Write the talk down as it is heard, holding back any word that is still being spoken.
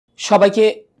সবাইকে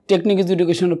টেকনিক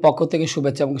এডুকেশনের পক্ষ থেকে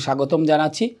শুভেচ্ছা এবং স্বাগতম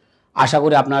জানাচ্ছি। আশা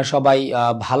করি আপনারা সবাই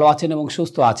ভালো আছেন এবং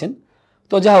সুস্থ আছেন।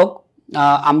 তো যাই হোক,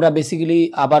 আমরা বেসিক্যালি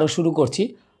আবারও শুরু করছি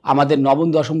আমাদের নবম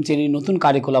দশম শ্রেণীর নতুন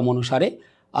কারিকুলাম অনুসারে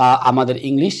আমাদের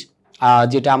ইংলিশ,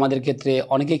 যেটা আমাদের ক্ষেত্রে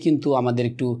অনেকে কিন্তু আমাদের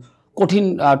একটু কঠিন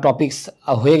টপিকস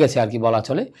হয়ে গেছে আর কি বলা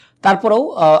চলে। তারপরেও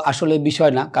আসলে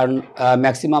বিষয় না, কারণ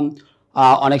ম্যাক্সিমাম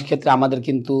অনেক ক্ষেত্রে আমাদের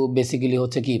কিন্তু বেসিক্যালি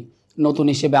হচ্ছে কি নতুন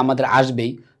হিসেবে আমাদের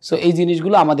আসবেই। সো এই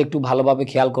জিনিসগুলো আমাদের একটু ভালোভাবে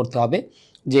খেয়াল করতে হবে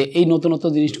যে এই নতুন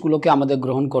জিনিসগুলোকে আমাদের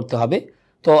গ্রহণ করতে হবে।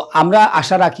 তো আমরা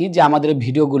আশা রাখি যে আমাদের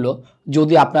ভিডিওগুলো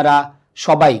যদি আপনারা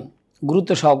সবাই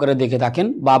গুরুত্ব সহকারে দেখে থাকেন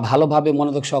বা ভালোভাবে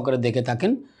মনোযোগ সহকারে দেখে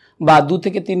থাকেন বা 2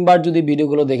 থেকে 3 বার যদি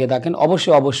ভিডিওগুলো দেখে থাকেন,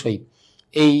 অবশ্যই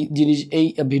এই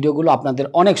ভিডিওগুলো আপনাদের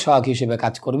অনেক সহায়ক হিসেবে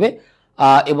কাজ করবে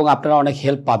এবং আপনারা অনেক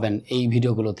হেল্প পাবেন এই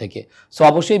ভিডিওগুলো থেকে। সো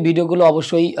অবশ্যই ভিডিওগুলো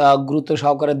গুরুত্ব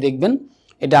সহকারে দেখবেন,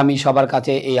 এটা আমি সবার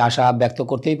কাছে এই আশা ব্যক্ত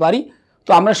করতেই পারি।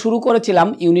 তো আমরা শুরু করেছিলাম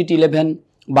ইউনিট 11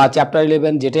 বা চ্যাপ্টার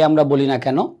 11, যেটাই আমরা বলি না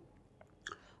কেন।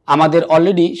 আমাদের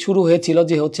অলরেডি শুরু হয়েছিল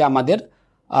যে হচ্ছে আমাদের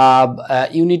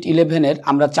ইউনিট 11-এর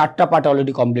আমরা 4টা পার্ট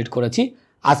অলরেডি কমপ্লিট করেছি।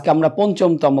 আজকে আমরা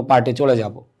 5ম পার্টে চলে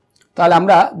যাব। তাহলে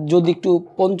আমরা যদি একটু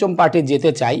 5ম পার্টে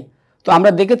যেতে চাই, তো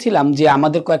আমরা দেখেছিলাম যে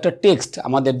আমাদের কয়েকটা টেক্সট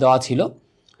আমাদের দেওয়া ছিল।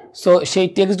 সো সেই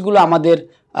টেক্সটগুলো আমাদের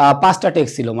 5টা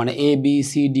টেক্সট ছিল, মানে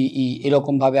ABCDE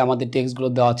এরকমভাবে আমাদের টেক্সটগুলো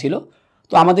দেওয়া ছিল।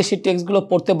 তো আমাদের সেই টেক্সটগুলো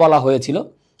পড়তে বলা হয়েছিল,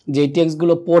 যে এই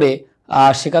টেক্সটগুলো পড়ে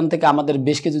সেখান থেকে আমাদের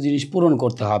বেশ কিছু জিনিস পূরণ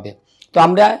করতে হবে। তো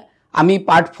আমি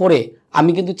পার্ট 4-এ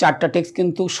আমি কিন্তু 4টা টেক্সট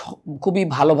কিন্তু খুবই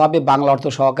ভালোভাবে বাংলা অর্থ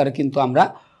সহকারে কিন্তু আমরা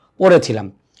পড়েছিলাম।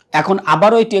 এখন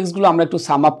আবারও এই টেক্সটগুলো আমরা একটু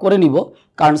সাম আপ করে নিব,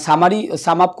 কারণ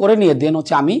সাম আপ করে নিয়ে দেন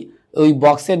হচ্ছে আমি ওই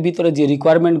বক্সের ভিতরে যে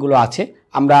রিকোয়ারমেন্টগুলো আছে,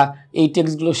 আমরা এই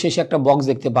টেক্সটগুলো শেষে একটা বক্স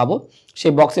দেখতে পাবো,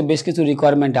 সেই বক্সে বেশ কিছু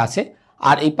রিকোয়ারমেন্ট আছে।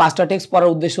 আর এই 5টা টেক্সট পড়ার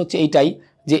উদ্দেশ্য হচ্ছে এইটাই,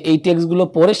 যে এই টেক্সটগুলো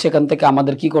পড়ে সেখান থেকে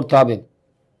আমাদের কি করতে হবে,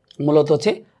 মূলত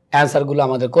হচ্ছে অ্যান্সারগুলো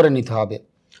আমাদের করে নিতে হবে।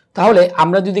 তাহলে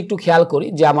আমরা যদি একটু খেয়াল করি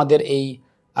যে আমাদের এই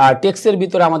টেক্সটের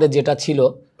ভিতরে আমাদের যেটা ছিল,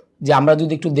 যে আমরা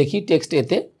যদি একটু দেখি টেক্সট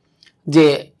এতে যে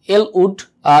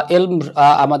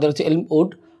আমাদের হচ্ছে এলমউড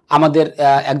আমাদের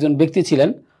একজন ব্যক্তি ছিলেন।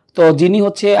 তো যিনি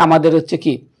হচ্ছে আমাদের হচ্ছে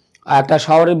কি একটা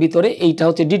শহরের ভিতরে, এইটা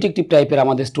হচ্ছে ডিটেকটিভ টাইপের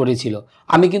আমাদের স্টোরি ছিল।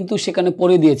 আমি কিন্তু সেখানে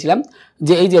পড়ে দিয়েছিলাম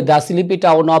যে এই যে the sleepy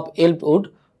town of Elmwood,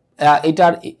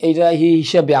 এইটা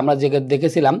হিসেবে আমরা যে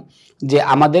দেখেছিলাম যে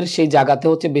আমাদের সেই জায়গাতে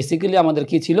হচ্ছে বেসিক্যালি আমাদের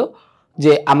কি ছিল,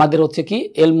 যে আমাদের হচ্ছে কি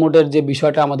এলমউডের যে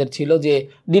বিষয়টা আমাদের ছিল যে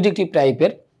ডিটেকটিভ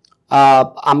টাইপের।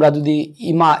 আমরা যদি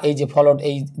এই যে ফলোড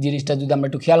এই জিনিসটা যদি আমরা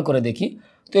একটু খেয়াল করে দেখি,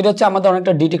 তো এটা হচ্ছে আমাদের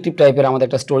অনেকটা ডিটেকটিভ টাইপের আমাদের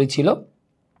একটা স্টোরি ছিল,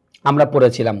 আমরা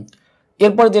পড়েছিলাম।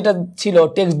 এরপর যেটা ছিল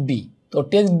টেক্সট বি, তো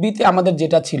টেক্সট বিতে আমাদের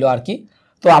যেটা ছিল আর কি,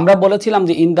 তো আমরা বলেছিলাম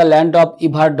যে ইন দ্য ল্যান্ড অফ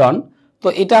ইভারডন। তো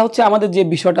এটা হচ্ছে আমাদের যে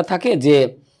বিষয়টা থাকে যে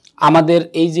আমাদের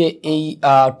এই যে এই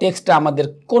টেক্সটটা আমাদের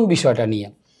কোন বিষয়টা নিয়ে।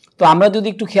 তো আমরা যদি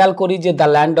একটু খেয়াল করি যে দ্য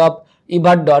ল্যান্ড অফ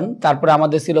ইভারডন, তারপরে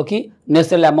আমাদের ছিল কি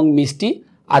নেসেল এবং মিষ্টি।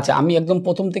 আচ্ছা, আমি একদম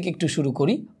প্রথম থেকে একটু শুরু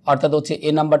করি, অর্থাৎ হচ্ছে এ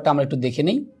নাম্বারটা আমরা একটু দেখে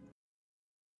নিই।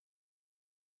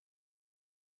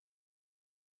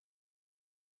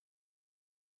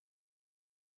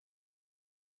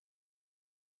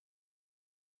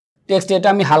 টেক্সট এটা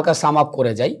আমি হালকা সাম আপ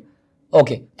করে যাই।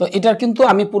 ওকে, তো এটার কিন্তু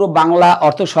আমি পুরো বাংলা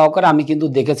অর্থ সহকারে আমি কিন্তু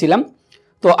দেখেছিলাম।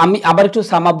 তো আমি আবার একটু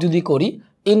সাম আপ যদি করি,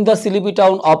 in the sleepy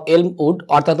town of Elmwood,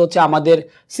 অর্থাৎ হচ্ছে আমাদের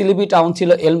স্লিপি টাউন ছিল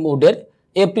এলমউডের।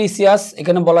 এ প্রিসিয়াস,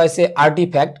 এখানে বলা হয়েছে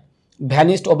artifact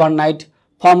vanished overnight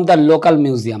from the local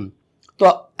museum. তো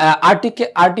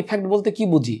আর্টিফ্যাক্ট বলতে কি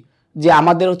বুঝি, যে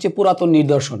আমাদের হচ্ছে পুরাতন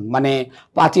নিদর্শন, মানে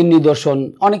প্রাচীন নিদর্শন,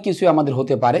 অনেক কিছুই আমাদের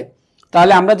হতে পারে।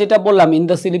 তাহলে আমরা যেটা বললাম ইন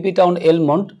দ্য স্লিপি টাউন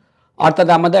এলমন্ড, অর্থাৎ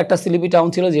আমাদের একটা স্লিপি টাউন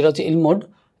ছিল যেটা হচ্ছে এলমন্ড।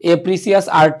 এ প্রিসিয়াস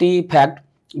আর্টিফ্যাক্ট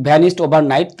ভ্যানিশড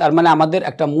ওভারনাইট, তার মানে আমাদের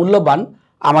একটা মূল্যবান,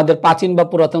 আমাদের প্রাচীন বা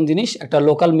পুরাতন জিনিস একটা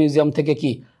লোকাল মিউজিয়াম থেকে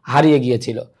কি হারিয়ে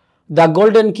গিয়েছিল। দ্য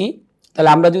গোল্ডেন কি, তাহলে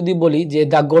আমরা যদি বলি যে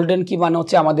দ্য গোল্ডেন কি মানে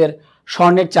হচ্ছে আমাদের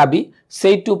স্বর্ণের চাবি,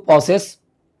 সেই টু পসেস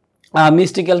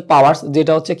মিস্টিক্যাল পাওয়ার্স,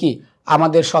 যেটা হচ্ছে কি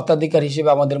আমাদের স্বত্বাধিকার হিসেবে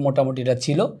আমাদের মোটামুটি এটা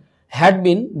ছিল। Had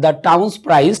been the towns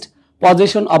prized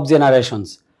possession of generations.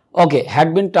 Okay, had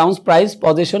been towns prize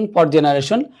possession for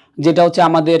generation, যেটা হচ্ছে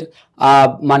আমাদের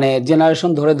মানে জেনারেশন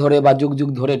ধরে ধরে বা যুগ যুগ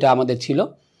ধরে এটা আমাদের ছিল।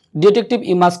 ডিটেকটিভ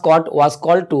ইমা Scott was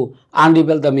called two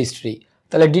আনরিভেল the mystery,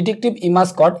 তাহলে ডিটেকটিভ ইমা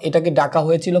স্কট এটাকে ডাকা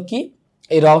হয়েছিল কি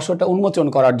এই রহস্যটা উন্মোচন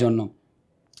করার জন্য।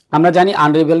 আমরা জানি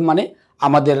আনরিভেল মানে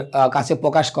আমাদের কাছে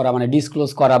প্রকাশ করা, মানে ডিসক্লোজ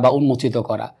করা বা উন্মোচিত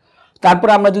করা। তারপর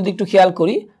আমরা যদি একটু খেয়াল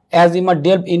করি, অ্যাজ ইমা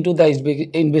ডেলভ ইনটু দ্য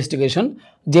ইনভেস্টিগেশন,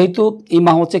 যেহেতু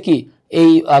ইমা হচ্ছে কি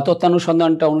এই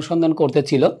অনুসন্ধান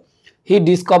করতেছিল, হি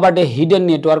discovered A hidden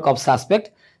network of suspect,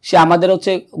 সে আমাদের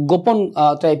হচ্ছে গোপন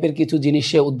টাইপের কিছু জিনিস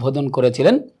সে উদ্বোধন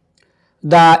করেছিলেন।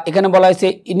 এখানে বলা হয়েছে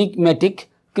ইনিগম্যাটিক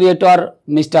creator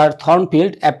mister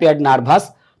Thornfield appeared nervous,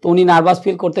 তো উনি নার্ভাস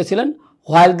ফিল করতেছিলেন।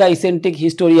 While the eccentric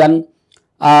historian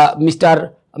mister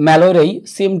ম্যালোরেই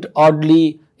seemed oddly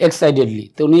excitedly,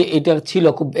 তো উনি এটা ছিল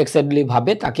খুব এক্সাইটেডলি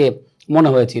ভাবে তাকে মনে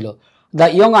হয়েছিল। দ্য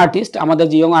ইয়ং আর্টিস্ট, আমাদের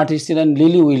যে ইয়ং আর্টিস্ট ছিলেন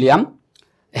lily William,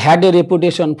 had a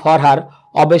reputation for her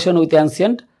অবেশন with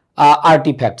ancient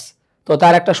artefacts, তো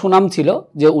তার একটা সুনাম ছিল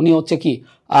যে উনি হচ্ছে কি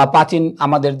প্রাচীন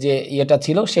আমাদের যে ইয়েটা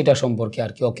ছিল সেটা সম্পর্কে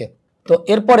আর কি। ওকে, তো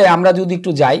এরপরে আমরা যদি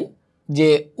একটু যাই যে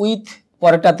উইথ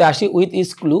পরেরটাতে আসি, উইথ ইজ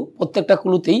ক্লু, প্রত্যেকটা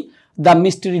ক্লুতেই দ্য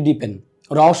মিস্ট্রি ডিপেন্ড,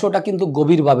 রহস্যটা কিন্তু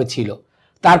গভীরভাবে ছিল।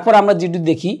 তারপর আমরা যেটি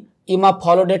দেখি ইমা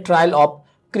followed A trial of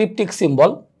cryptic symbol,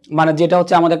 মানে যেটা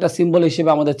হচ্ছে আমাদের একটা সিম্বল হিসেবে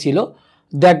আমাদের ছিল,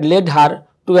 that lead her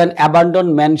to an abandon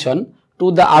mansion to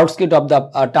the আউটস্কিট of the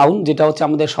town, যেটা হচ্ছে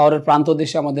আমাদের শহরের প্রান্ত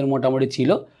দেশে আমাদের মোটামুটি ছিল।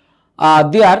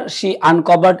 There she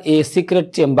uncovered a secret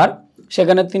chamber,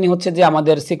 সেখানে তিনি হচ্ছে যে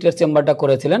আমাদের সিক্রেট চেম্বারটা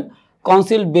করেছিলেন।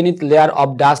 Concealed beneath layer of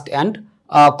dust and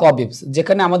কবিবস,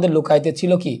 যেখানে আমাদের লুকাইতে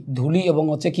ছিল কি ধুলি এবং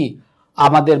হচ্ছে কি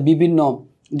আমাদের বিভিন্ন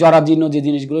জরাজীর্ণ যে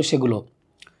জিনিসগুলো সেগুলো।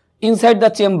 ইনসাইড দ্য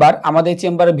চেম্বার, আমাদের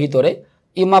চেম্বারের ভিতরে,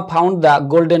 ইমা ফাউন্ড দ্য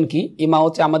গোল্ডেন কি, ইমা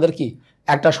হচ্ছে আমাদের কি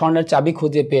একটা স্বর্ণের চাবি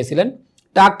খুঁজে পেয়েছিলেন।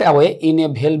 টাকড away in a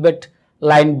velvet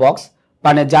line box,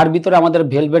 মানে যার ভিতরে আমাদের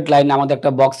ভেলভেট লাইন আমাদের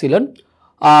একটা বক্স ছিলেন।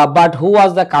 But who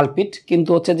was the culprit, কিন্তু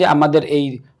হচ্ছে যে আমাদের এই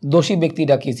দোষী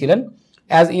ব্যক্তিটা কি ছিলেন।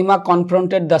 অ্যাজ ইমা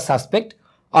কনফ্রন্টেড দ্য সাসপেক্ট,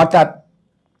 অর্থাৎ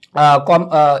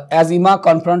অ্যাজ ইমা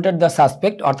কনফ্রন্টেড দ্য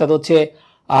সাসপেক্ট, অর্থাৎ হচ্ছে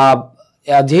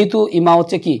যেহেতু ইমা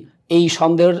হচ্ছে কি এই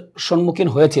সন্দেহের সম্মুখীন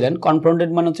হয়েছিলেন, কনফ্রন্টেড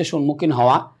মানে হচ্ছে সম্মুখীন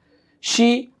হওয়া। She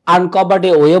uncovered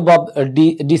A web of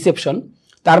deception,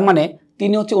 তার মানে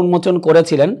তিনি হচ্ছে উন্মোচন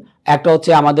করেছিলেন একটা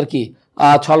হচ্ছে আমাদের কি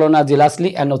ছলনা, জেলাসলি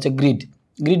অ্যান্ড হচ্ছে গ্রিড,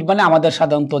 গ্রিড মানে আমাদের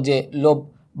সাধারণত যে লোভ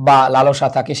বা লালসা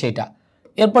থাকে সেটা।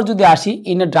 এরপর যদি আসি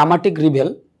ইন এ ড্রামাটিক রিভেল,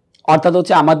 অর্থাৎ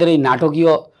হচ্ছে আমাদের এই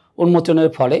নাটকীয় উন্মোচনের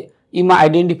ফলে ইমা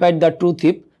আইডেন্টিফাইড দ্য ট্রু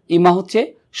থিপ, ইমা হচ্ছে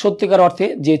সত্যিকার অর্থে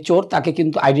যে চোর তাকে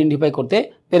কিন্তু আইডেন্টিফাই করতে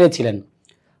পেরেছিলেন।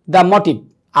 দ্য মোটিভ,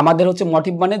 আমাদের হচ্ছে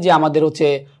মোটিভ মানে যে আমাদের হচ্ছে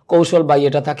কৌশল বা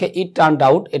ইয়েটা থাকে। ইট টার্নড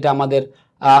আউট, এটা আমাদের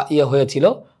ইয়ে হয়েছিল।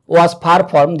 ওয়াজ ফার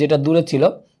ফর্ম, যেটা দূরে ছিল।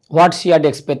 হোয়াট শি হ্যাড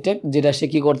এক্সপেক্টেড, যেটা সে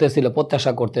কি করতেছিল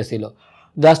প্রত্যাশা করতেছিল।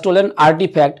 The stolen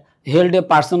artifact held A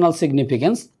personal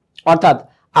significance, অর্থাৎ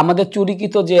আমাদের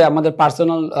চুরিকৃত যে আমাদের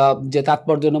পার্সোনাল যে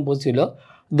তাৎপর্যপূর্ণ ছিল।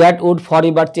 That would for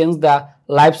ever change the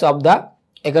lives of the,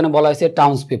 এখানে বলা হয়েছে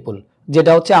টাউন্স পিপুল,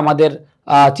 যেটা হচ্ছে আমাদের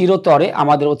চিরতরে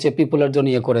আমাদের হচ্ছে পিপুলের জন্য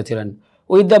ইয়ে করেছিলেন।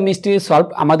 উইথ দ্য মিস্ট্রি সলভ,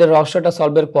 আমাদের রহস্যটা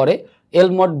সলভের পরে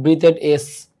এলমোট ব্রিথেড এস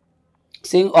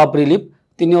সিং অফ রিলিফ,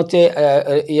 তিনি হচ্ছে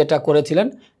ইয়েটা করেছিলেন।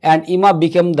 অ্যান্ড ইমা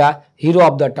became the hero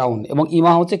of the town, এবং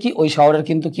ইমা হচ্ছে কি ওই শহরের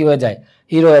কিন্তু কি হয়ে যায়,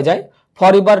 হিরো হয়ে যায়।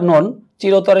 ফর এভার নন,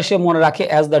 চিরতরে সে মনে রাখে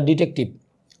অ্যাজ দ্য ডিটেকটিভ,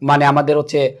 মানে আমাদের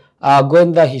হচ্ছে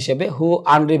গোয়েন্দা হিসেবে। হু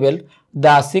আনরিভেলড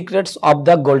the secrets of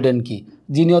the golden কি,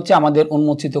 যিনি হচ্ছে আমাদের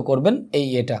উন্মোচিত করবেন এই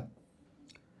এটা।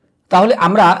 তাহলে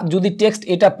আমরা যদি টেক্সট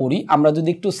এটা পড়ি, আমরা যদি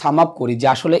একটু সাম আপ করি যে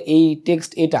আসলে এই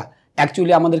টেক্সট এটা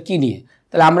অ্যাকচুয়ালি আমাদের কি নিয়ে,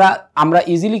 তাহলে আমরা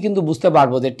ইজিলি কিন্তু বুঝতে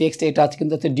পারবো যে টেক্সট এটা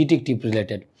কিন্তু হচ্ছে ডিটেকটিভ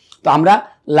রিলেটেড। তো আমরা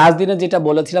লাস্ট দিনে যেটা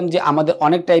বলেছিলাম যে আমাদের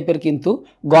অনেক টাইপের কিন্তু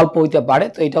গল্প হইতে পারে,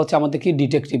 তো এটা হচ্ছে আমাদের কি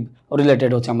ডিটেকটিভ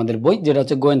রিলেটেড হচ্ছে আমাদের বই, যেটা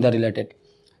হচ্ছে গোয়েন্দা রিলেটেড।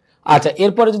 আচ্ছা,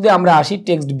 এরপরে যদি আমরা আসি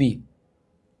টেক্সট বি,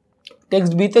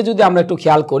 টেক্সট বিতে যদি আমরা একটু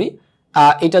খেয়াল করি,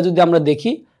 এটা যদি আমরা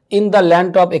দেখি, ইন দ্য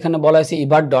ল্যান্ড অফ, এখানে বলা হয়েছে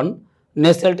ইভারডন,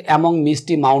 নেসেলড অ্যামং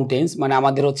মিস্টি মাউন্টেন্স, মানে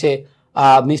আমাদের হচ্ছে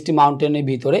মিস্টি মাউন্টেনের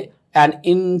ভিতরে, অ্যান্ড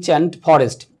ইনচ্যান্ট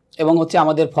ফরেস্ট, এবং হচ্ছে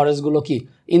আমাদের ফরেস্টগুলো কি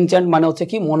ইনচ্যান্ট মানে হচ্ছে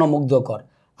কি মনোমুগ্ধকর,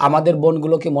 আমাদের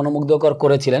বনগুলোকে মনোমুগ্ধকর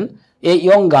করেছিলেন। এই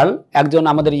ইয়ং গার্ল, একজন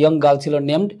আমাদের ইয়ং গার্ল ছিল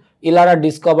নেমড ইলারা,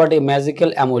 ডিসকভার্ড এ ম্যাজিক্যাল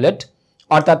অ্যামুলেট,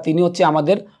 অর্থাৎ তিনি হচ্ছে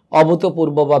আমাদের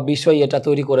অভূতপূর্ব বা বিষয় এটা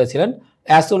তৈরি করেছিলেন।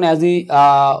 অ্যাজ সুন অ্যাজ ই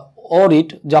ওর ইট,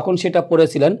 যখন সেটা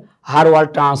পড়েছিলেন, হার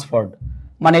ওয়ার্ল্ড ট্রান্সফার্ড,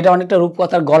 মানে এটা অনেকটা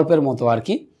রূপকথার গল্পের মতো আর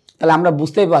কি। তাহলে আমরা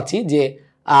বুঝতেই পারছি যে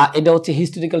এটা হচ্ছে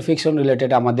হিস্টোরিক্যাল ফিকশন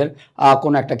রিলেটেড আমাদের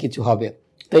কোনো একটা কিছু হবে,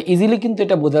 তো ইজিলি কিন্তু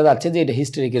এটা বোঝা যাচ্ছে যে এটা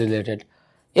হিস্টোরিক্যাল রিলেটেড।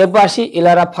 এরপর আসি,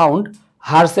 ইলারা found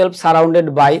her self surrounded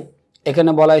by,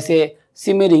 এখানে বলা হয়েছে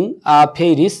সিমেরিং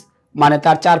ফেইরিস, মানে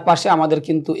তার চারপাশে আমাদের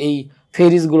কিন্তু এই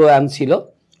ফেইরিসগুলো ছিল।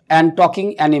 অ্যান্ড টকিং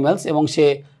অ্যানিমেলস, এবং সে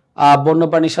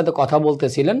বন্যপ্রাণীর সাথে কথা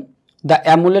বলতেছিলেন। The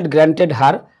amulet granted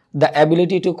her the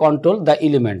ability to control the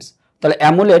elements, তাহলে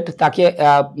অ্যামুলেট তাকে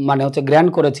মানে হচ্ছে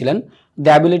গ্র্যান্ট করেছিলেন the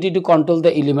ability to control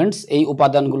the elements, এই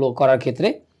উপাদানগুলো করার ক্ষেত্রে।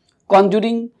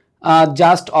 কনজুরিং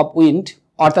জাস্ট অফ উইন্ড,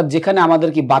 অর্থাৎ যেখানে আমাদের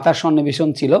কি বাতাস সন্নিবেশন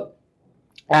ছিল।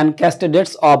 অ্যান্ড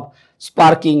ক্যাস্টেডেটস অফ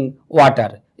স্পার্কিং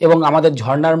ওয়াটার, এবং আমাদের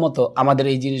ঝর্ণার মতো আমাদের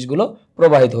এই জিনিসগুলো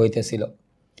প্রবাহিত হইতেছিল।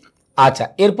 আচ্ছা,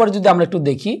 এরপর যদি আমরা একটু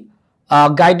দেখি,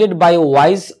 guided by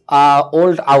wise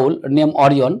old owl name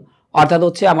Orion, অর্থাৎ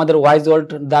হচ্ছে আমাদের ওয়াইজ ওল্ড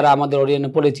দ্বারা আমাদের অরিয়নে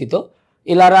পরিচিত।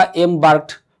 ইলারা এমবার্কড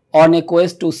on a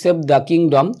Quest to save the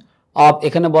kingdom of,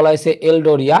 এখানে বলা হয়েছে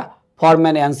এলডোরিয়া ফর্ম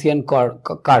অ্যান অ্যান্সিয়েন্ট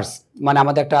কার্স, মানে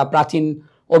আমাদের একটা প্রাচীন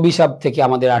অভিশাপ থেকে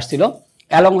আমাদের আসছিল।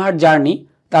 অ্যালং হার জার্নি,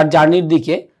 তার জার্নির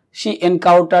দিকে শি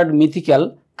এনকাউন্টার্ড মিথিক্যাল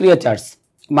ক্রিয়েচার্স,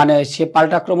 মানে সে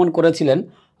পাল্টাক্রমণ করেছিলেন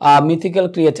মিথিক্যাল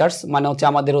ক্রিয়েচার্স, মানে হচ্ছে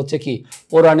আমাদের হচ্ছে কি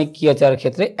পৌরাণিক ক্রিয়েচারের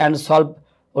ক্ষেত্রে, অ্যান্ড সলভ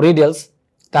রিডেলস।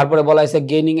 তারপরে বলা হয়েছে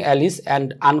gaining Alice and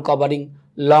uncovering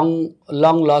long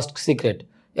long lost secret,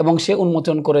 এবং সে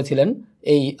উন্মোচন করেছিলেন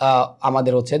এই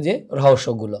আমাদের হচ্ছে যে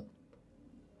রহস্যগুলো।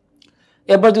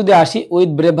 এরপর যদি আসি, উইথ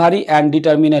ব্রেভারি অ্যান্ড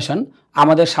ডিটারমিনেশন,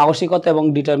 আমাদের সাহসিকতা এবং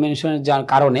ডিটারমিনেশনের যার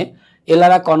কারণে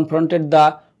এলারা কনফ্রন্টেড দ্য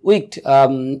উইক,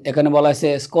 এখানে বলা হয়েছে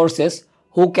স্কোরসেস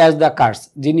হু ক্যাচ দ্য কার্স,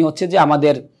 যিনি হচ্ছে যে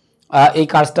আমাদের এই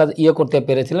কার্সটা করতে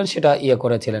পেরেছিলেন, সেটা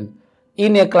করেছিলেন।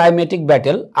 ইন এ ক্লাইমেটিক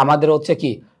ব্যাটেল, আমাদের হচ্ছে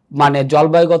কি মানে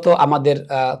জলবায়ুগত আমাদের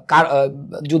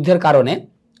যুদ্ধের কারণে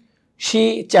she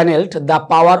চ্যানেলড the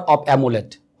power of amulet,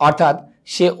 অর্থাৎ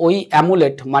সে ওই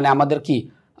অ্যামুলেট মানে আমাদের কি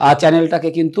চ্যানেলটাকে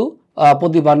কিন্তু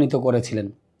প্রতিভান্বিত করেছিলেন।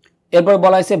 এরপর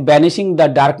বলা হয়েছে ব্যানিশিং দ্য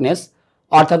ডার্কনেস,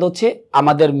 অর্থাৎ হচ্ছে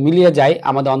আমাদের মিলিয়ে যায়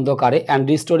আমাদের অন্ধকারে, and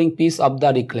restoring piece of the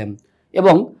reclaim,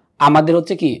 এবং আমাদের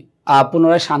হচ্ছে কি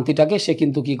পুনরায় শান্তিটাকে সে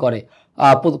কিন্তু কি করে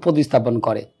প্রতিস্থাপন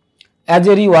করে। অ্যাজ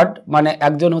এ রিওয়ার্ড, মানে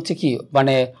একজন হচ্ছে কি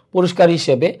মানে পুরস্কার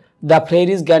হিসেবে the flair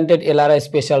is granted এলারা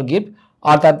special gift,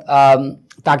 অর্থাৎ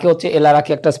তাকে হচ্ছে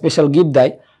এলারাকে একটা স্পেশাল গিফট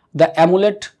দেয়। The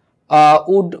amulet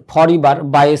would ফরইভার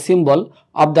by a symbol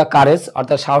of the courage,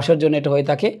 অর্থাৎ সাহসের জন্য এটা হয়ে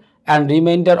থাকে, and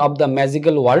reminder of the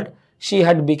magical world she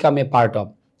had become a part of,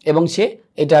 এবং সে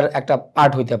এটার একটা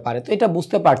পার্ট হইতে পারে। তো এটা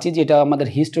বুঝতে পারছি যে এটা আমাদের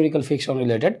হিস্টোরিক্যাল ফিকশন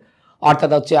রিলেটেড,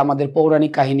 অর্থাৎ হচ্ছে আমাদের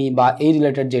পৌরাণিক কাহিনী বা এই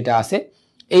রিলেটেড যেটা আছে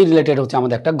এই রিলেটেড হচ্ছে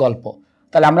আমাদের একটা গল্প।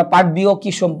 তাহলে আমরা পার্ট বিও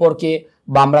কি সম্পর্কে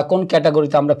বা আমরা কোন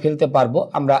ক্যাটাগরিতে আমরা ফেলতে পারবো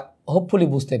আমরা হোপফুলি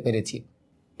বুঝতে পেরেছি।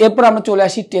 এরপর আমরা চলে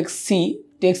আসি টেক্সট সি।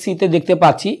 টেক্সট সিতে দেখতে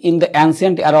পাচ্ছি ইন দ্য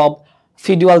অ্যানসিয়েন্ট এরা অফ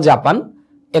ফিডুয়াল জাপান,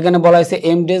 এখানে বলা হয়েছে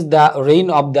এমডেজ the rain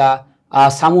of the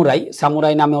samurai,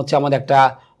 samurai নামে হচ্ছে আমাদের একটা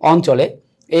অঞ্চলে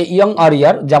এই ইয়ং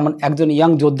ওয়ারিয়ার, যেমন একজন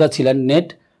ইয়াং যোদ্ধা ছিলেন নেট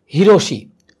হিরোশি,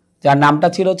 যার নামটা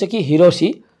ছিল হচ্ছে কি হিরোশি,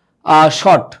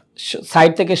 শর্ট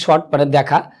সাইড থেকে শর্ট মানে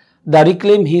দেখা, the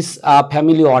reclaim his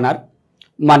family honour,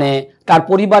 মানে তার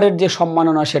পরিবারের যে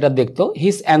সম্মাননা সেটা দেখতো।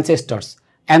 হিজ অ্যানসেস্টার্স,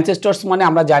 অ্যানসেস্টার্স মানে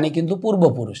আমরা জানি কিন্তু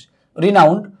পূর্বপুরুষ,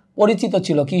 রিনাউন্ড পরিচিত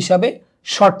ছিল কি হিসাবে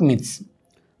শর্ট মিটস,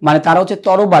 মানে তারা হচ্ছে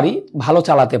তরবারি ভালো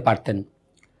চালাতে পারতেন।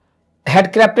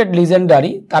 হ্যাডক্রাফটেড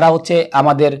লিজেন্ডারি, তারা হচ্ছে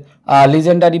আমাদের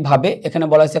লিজেন্ডারি ভাবে, এখানে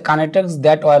বলা হয়েছে connects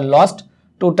that war lost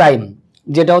to time,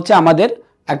 যেটা হচ্ছে আমাদের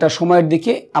একটা সময়ের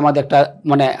দিকে আমাদের একটা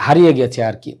মানে হারিয়ে গেছে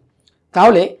আর কি।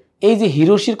 তাহলে এই যে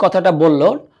হিরোশির কথাটা বলল,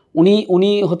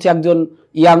 উনি হচ্ছে একজন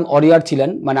ইয়াং ওয়ারিয়ার ছিলেন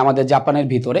মানে আমাদের জাপানের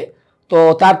ভিতরে। তো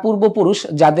তার পূর্বপুরুষ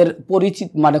যাদের পরিচিত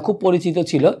মানে খুব পরিচিত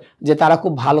ছিল যে তারা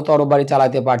খুব ভালো তরবারি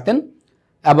চালাতে পারতেন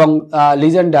এবং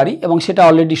লিজেন্ডারি, এবং সেটা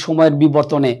অলরেডি সময়ের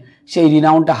বিবর্তনে সেই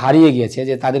রিনাউন্ডটা হারিয়ে গিয়েছে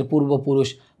যে তাদের পূর্বপুরুষ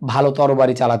ভালো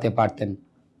তরবারি চালাতে পারতেন।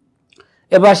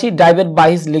 এবার আসি ডাইভেড বাই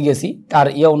হিজ লিগেসি, তার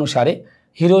অনুসারে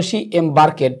হিরোশি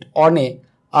এমবার্কেড অন এ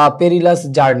পেরিলাস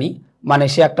জার্নি, মানে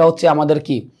সে একটা হচ্ছে আমাদের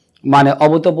কি মানে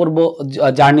অভূতপূর্ব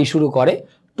জার্নি শুরু করে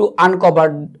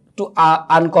টু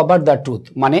আনকভার দ্য ট্রুথ,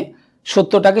 মানে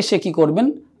সত্যটাকে সে কি করবেন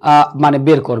মানে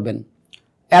বের করবেন।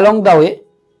 অ্যালং দ্য ওয়ে,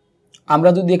 আমরা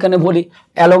যদি এখানে বলি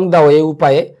অ্যালং দ্য ওয়ে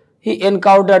উপায়ে, হি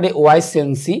এনকাউন্টার্ড এ ওয়াইস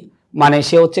সেন্সি, মানে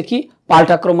সে হচ্ছে কি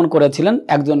পাল্টাক্রমণ করেছিলেন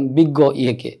একজন বিজ্ঞ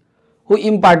ইয়েকে। হু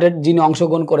ইম্পার্টেড, যিনি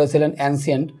অংশগ্রহণ করেছিলেন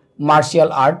অ্যানসিয়েন্ট মার্শিয়াল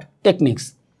আর্ট টেকনিক্স,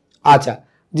 আচ্ছা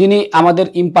যিনি আমাদের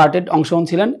ইম্পার্টেড অংশগ্রহণ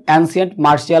ছিলেন অ্যানসিয়েন্ট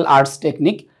মার্শিয়াল আর্টস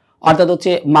টেকনিক, অর্থাৎ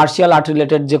হচ্ছে মার্শিয়াল আর্ট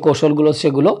রিলেটেড যে কৌশলগুলো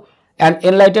সেগুলো, অ্যান্ড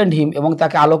এনলাইটেন্ড হিম, এবং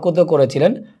তাকে আলোকিত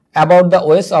করেছিলেন about the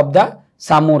ways of the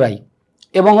samurai,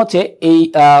 এবং হচ্ছে এই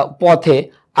পথে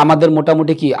আমাদের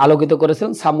মোটামুটি কি আলোকিত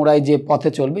করেছিলেন সামুরাই যে পথে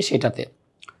চলবে সেটাতে।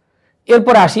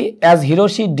 এরপর আসি as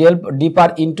Hiroshi delve ডিপার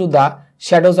into the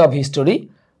shadows of history,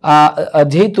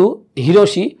 যেহেতু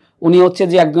হিরোশি উনি হচ্ছে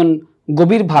যে একজন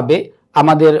গভীরভাবে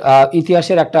আমাদের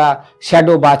ইতিহাসের একটা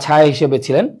শ্যাডো বা ছায়া হিসেবে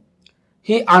ছিলেন।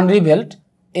 হি আনরিভেলড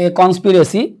এ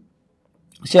কনস্পিরেসি,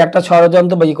 সে একটা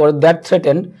ষড়যন্ত্র বাজি করে that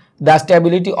threatened the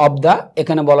stability of the,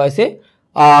 এখানে বলা হয়েছে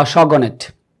শগনেট।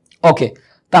 ওকে,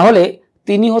 তাহলে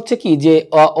তিনি হচ্ছে কি যে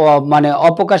মানে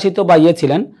অপ্রকাশিত বা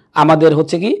ছিলেন আমাদের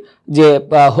হচ্ছে কি যে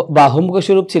বা হুমকি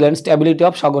স্বরূপ ছিলেন স্ট্যাবিলিটি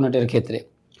অফ শগনেটের ক্ষেত্রে।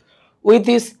 With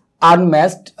is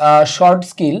unmatched short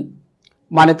skill,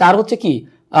 মানে তার হচ্ছে কি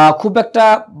খুব একটা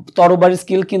তরবারি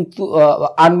স্কিল কিন্তু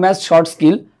unmatched short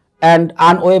skill and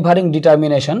unwavering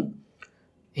determination,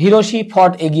 Hiroshi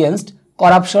ফট এগেইনস্ট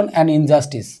করাপশন অ্যান্ড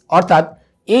ইনজাস্টিস, অর্থাৎ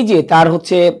এই যে তার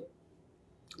হচ্ছে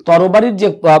তরবারির যে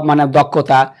মানে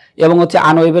দক্ষতা এবং হচ্ছে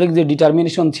আনওয়েভারিং যে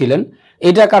ডিটারমিনেশন ছিলেন,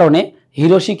 এটার কারণে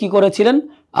হিরোশি কি করেছিলেন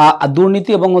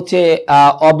দুর্নীতি এবং হচ্ছে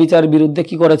অবিচার বিরুদ্ধে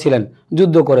কি করেছিলেন,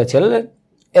 যুদ্ধ করেছিলেন।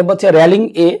 এরপর হচ্ছে rallying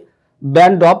a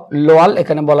band of lauryl,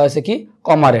 এখানে বলা হয়েছে কি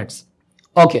কমারেডস।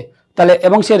 ওকে, তাহলে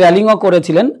এবং সে র্যালিংও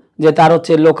করেছিলেন যে তার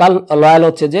হচ্ছে লোকাল লয়াল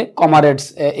হচ্ছে যে কমারেডস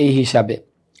এই হিসাবে।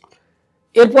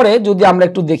 এরপরে যদি আমরা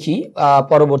একটু দেখি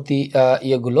পরবর্তী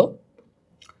ইয়েগুলো,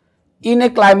 ইন এ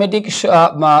ক্লাইমেটিক,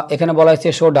 এখানে বলা হয়েছে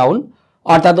শোডাউন,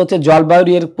 অর্থাৎ হচ্ছে জলবায়ুর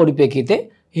এর পরিপ্রেক্ষিতে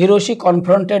হিরোশি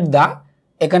কনফ্রন্টেড দ্য,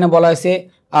 এখানে বলা হয়েছে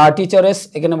টিচারেস,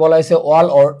 এখানে বলা হয়েছে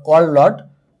ওয়াল লর্ড,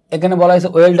 এখানে বলা হয়েছে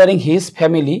ওয়েল্ডারিং his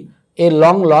family a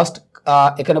long lost,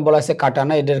 এখানে বলা হয়েছে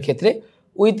কাটানা এদের ক্ষেত্রে,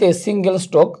 উইথ এ সিঙ্গেল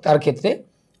স্ট্রোক তার ক্ষেত্রে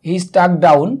হি Starc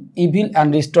down evil and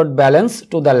restored balance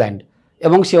to the land,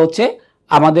 এবং সে হচ্ছে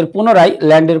আমাদের পুনরায়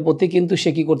ল্যান্ডের প্রতি কিন্তু সে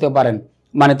কি করতে পারেন,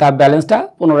 মানে তার ব্যালেন্সটা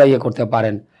পুনরায় ইয়ে করতে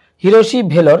পারেন। হিরোশি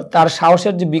ভেলোর, তার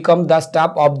সাহসের যে BCom the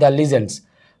staff of the legends,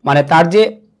 মানে তার যে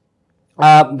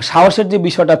সাহসের যে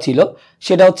বিষয়টা ছিল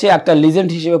সেটা হচ্ছে একটা লিজেন্ড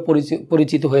হিসেবে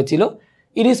পরিচিত হয়েছিল।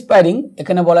 ইন্সপায়ারিং,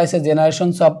 এখানে বলা হয়েছে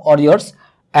generations of Warriors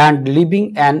and living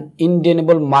an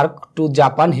ইনডেনেবল mark two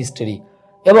Japan history,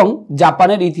 এবং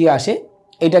জাপানের ইতিহাসে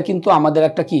এটা কিন্তু আমাদের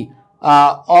একটা কি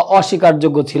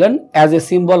অস্বীকারযোগ্য ছিলেন, as a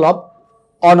symbol of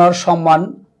honour, সম্মান,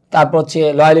 তারপর হচ্ছে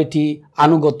loyalty,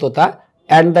 আনুগত্যতা,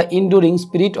 and the ইন্ডুরিং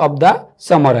spirit of the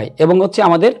সামারাই, এবং হচ্ছে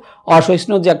আমাদের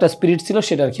অসহিষ্ণু যে একটা স্পিরিট ছিল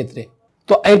সেটার ক্ষেত্রে।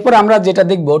 তো এরপর আমরা যেটা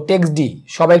দেখব টেক্সট ডি,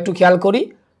 সবাই একটু খেয়াল করি।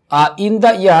 ইন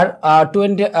দ্য ইয়ার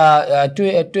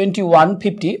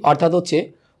 2150, অর্থাৎ হচ্ছে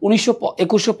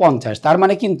 2150, তার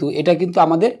মানে কিন্তু এটা কিন্তু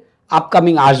আমাদের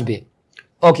আপকামিং আসবে।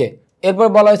 ওকে, এরপর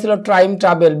বলা হয়েছিল টাইম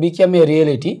ট্রাভেল বিকেম এ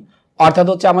রিয়েলিটি, অর্থাৎ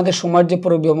হচ্ছে আমাদের সময়ের যে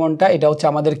পরিভ্রমণটা এটা হচ্ছে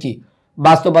আমাদের কি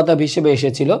বাস্তবতা হিসেবে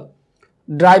এসেছিল।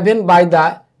 Driven by the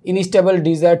unstable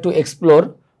desire to explore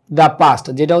the past,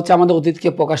 যেটা হচ্ছে আমাদের অতীতকে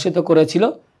প্রকাশিত করেছিল,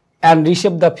 অ্যান্ড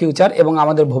রিশেপ দ্য ফিউচার, এবং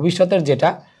আমাদের ভবিষ্যতের যেটা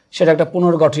সেটা একটা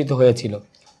পুনর্গঠিত হয়েছিল।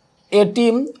 এ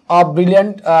টিম অফ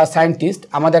ব্রিলিয়ান্ট সায়েন্টিস্ট,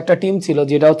 আমাদের একটা টিম ছিল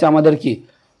যেটা হচ্ছে আমাদের কি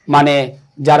মানে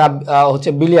যারা হচ্ছে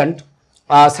ব্রিলিয়ান্ট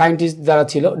সায়েন্টিস্ট যারা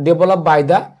ছিল, ডেভেলপ বাই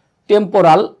দ্য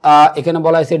টেম্পোরাল, এখানে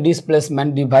বলা হয়েছে ডিসপ্লেসমেন্ট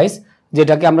ডিভাইস,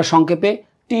 যেটাকে আমরা সংক্ষেপে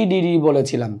টিডিডি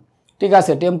বলেছিলাম, ঠিক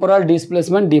আছে, temporal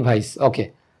displacement device. Okay,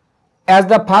 as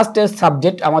the first test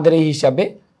subject আমাদের এই হিসাবে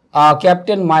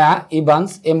ক্যাপ্টেন মায়া ইভান্স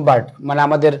এমবার্ট, মানে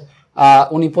আমাদের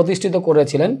উনি প্রতিষ্ঠিত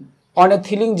করেছিলেন on a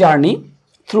thrilling journey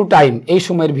through time, এই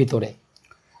সময়ের ভিতরে।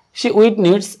 সি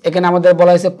উইটনেস, এখানে আমাদের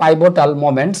বলা হয়েছে পাইভোটাল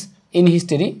মোমেন্টস ইন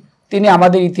হিস্টরি, তিনি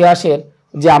আমাদের ইতিহাসের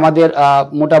যে আমাদের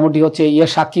মোটামুটি হচ্ছে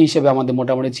সাক্ষী হিসেবে আমাদের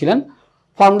মোটামুটি ছিলেন।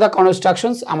 ফ্রম দ্য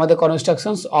কনস্ট্রাকশনস, আমাদের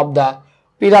constructions of the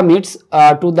pyramids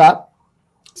to the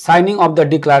signing off the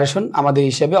declaration আমাদের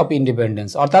হিসেবে অফ ইন্ডিপেন্ডেন্স,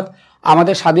 অর্থাৎ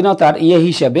আমাদের স্বাধীনতার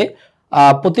হিসেবে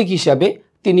প্রতীক হিসেবে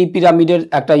তিনি পিরামিডের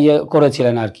একটা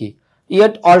করেছিলেন আর কি।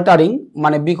 ইয়েট অল্টারিং,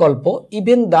 মানে বিকল্প,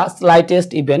 even the slightest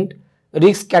event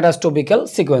risk ক্যাটাস্ট্রফিক্যাল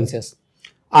sequences,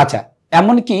 আচ্ছা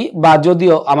এমনকি বা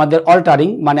যদিও আমাদের অল্টারিং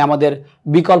মানে আমাদের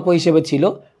বিকল্প হিসেবে ছিল,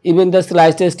 ইভেন দ্য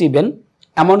স্লাইটেস্ট ইভেন্ট,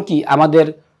 এমনকি আমাদের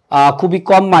খুবই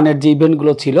কম মানের যে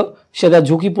ইভেন্টগুলো ছিল সেটা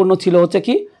ঝুঁকিপূর্ণ ছিল হচ্ছে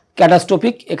কি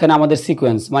ক্যাটাস্ট্রফিক, এখানে আমাদের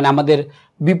সিকোয়েন্স মানে আমাদের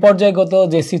বিপর্যয়গত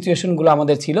যে সিচুয়েশনগুলো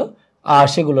আমাদের ছিল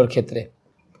সেগুলোর ক্ষেত্রে।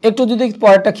 একটু যদি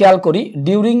পরেরটা খেয়াল করি,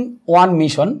 ডিউরিং ওয়ান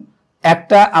মিশন,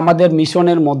 একটা আমাদের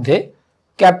মিশনের মধ্যে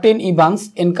captain Evans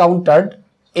encountered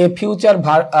A future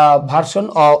version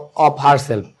of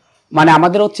herself, মানে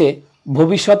আমাদের হচ্ছে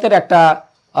ভবিষ্যতের একটা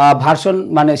ভার্সন,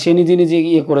 মানে সে নিজে নিজে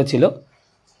করেছিল।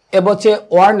 এবং হচ্ছে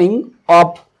ওয়ার্নিং অফ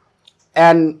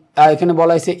অ্যান্ড এখানে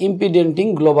বলা হয়েছে ইম্পিডেন্টিং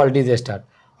গ্লোবাল ডিজাস্টার,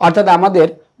 অর্থাৎ আমাদের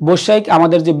বৈশ্বিক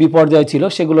আমাদের যে বিপর্যয় ছিল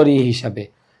সেগুলোর হিসাবে।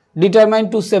 ডিটারমাইন্ড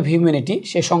টু সেভ হিউম্যানিটি,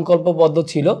 সে সংকল্পবদ্ধ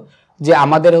ছিল যে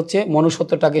আমাদের হচ্ছে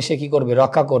মনুষ্যত্বটাকে সে কী করবে,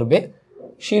 রক্ষা করবে।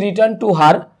 She return to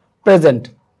her present,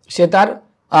 সে তার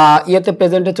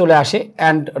প্রেজেন্টে চলে আসে,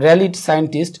 and র্যালিড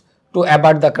scientist two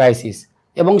অ্যাভার্ট the crisis,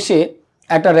 এবং সে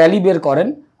একটা র্যালি বের করেন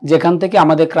যেখান থেকে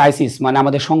আমাদের ক্রাইসিস মানে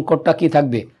আমাদের সংকটটা কি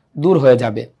থাকবে, দূর হয়ে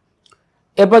যাবে।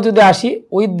 এরপর যদি আসি,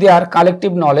 উইথ দেয়ার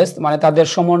কালেকটিভ নলেজ, মানে তাদের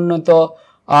সমন্বিত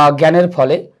জ্ঞানের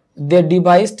ফলে দে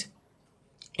ডিভাইসড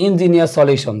ইঞ্জিনিয়ার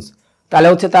সলিউশনস, তাহলে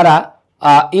হচ্ছে তারা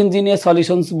ইঞ্জিনিয়ার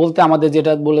সলিউশনস বলতে আমাদের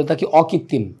যেটা বলে থাকি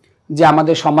অকৃত্রিম, যে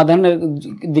আমাদের সমাধানের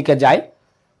দিকে যায়।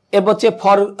 এরপর হচ্ছে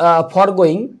for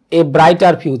going A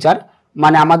brighter future,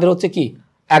 মানে আমাদের হচ্ছে কি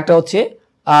একটা হচ্ছে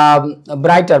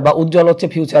ব্রাইটার বা উজ্জ্বল হচ্ছে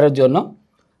ফিউচারের জন্য।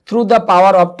 Through the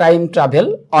power of time travel,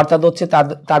 অর্থাৎ হচ্ছে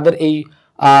তাদের এই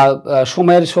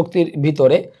সময়ের শক্তির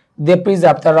ভিতরে দে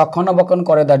প্রিজার্ভ, তার রক্ষণাবেক্ষণ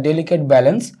করে the delicate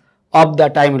balance of the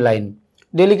time line.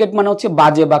 Delicate মানে হচ্ছে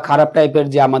বাজে বা খারাপ টাইপের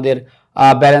যে আমাদের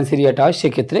ব্যালেন্স এরিয়াটা হয়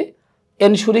সেক্ষেত্রে।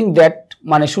 এনশুরিং দ্যাট,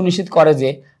 মানে সুনিশ্চিত করে যে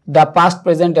the past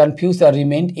present and future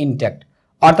remain intact,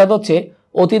 অর্থাৎ হচ্ছে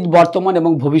অতীত বর্তমান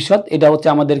এবং ভবিষ্যৎ এটা হচ্ছে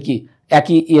আমাদের কি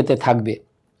একই থাকবে।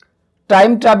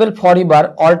 Time travel forever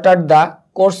altered the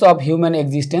course of human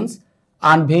existence,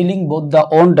 আনভেইলিং both the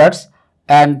wonders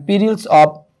and পিরিলস of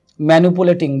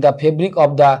manipulating the fabric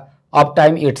of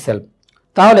time itself.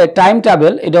 তাহলে টাইম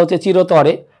ট্রাভেল এটা হচ্ছে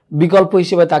চিরতরে, বিকল্প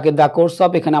হিসেবে তাকে দ্য কোর্স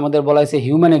অফ, এখানে আমাদের বলা হয়েছে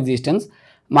হিউম্যান এক্সিস্টেন্স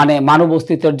মানে মানব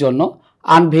অস্তিত্বের জন্য,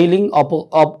 আনভেইলিং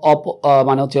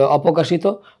মানে হচ্ছে অপ্রকাশিত,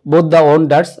 বোথ দ্য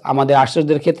ওয়ান্ডার্স আমাদের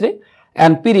আশ্চর্যের ক্ষেত্রে,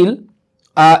 অ্যান্ড পিরিল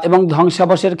এবং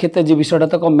ধ্বংসাবশের ক্ষেত্রে যে বিষয়টা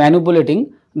থাকে, manipulating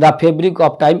the fabric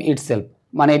of time itself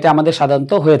মানে এটা আমাদের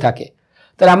সাধারণত হয়ে থাকে।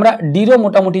 তাহলে আমরা ডিরো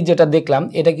মোটামুটি যেটা দেখলাম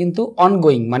এটা কিন্তু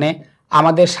অনগোয়িং মানে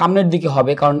আমাদের সামনের দিকে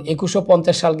হবে, কারণ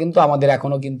 2150 সাল কিন্তু আমাদের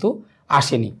এখনও কিন্তু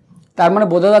আসেনি। তার মানে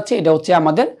বোঝা যাচ্ছে এটা হচ্ছে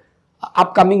আমাদের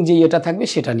আপকামিং যে এটা থাকবে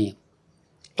সেটা নিয়ে।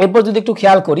 এরপর যদি একটু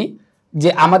খেয়াল করি যে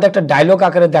আমাদের একটা ডায়লগ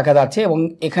আকারে দেখা যাচ্ছে এবং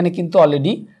এখানে কিন্তু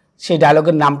অলরেডি সেই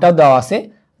ডায়লগের নামটাও দেওয়া আছে,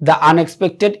 দ্য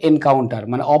আনএক্সপেক্টেড এনকাউন্টার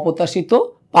মানে অপ্রত্যাশিত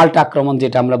পাল্টা আক্রমণ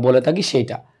যেটা আমরা বলে থাকি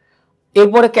সেইটা।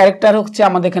 এরপরে ক্যারেক্টার হচ্ছে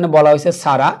আমাদের এখানে বলা হয়েছে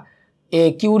সারা, এ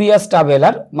কিউরিয়াস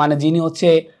ট্রাভেলার মানে যিনি হচ্ছে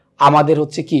আমাদের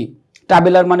হচ্ছে কি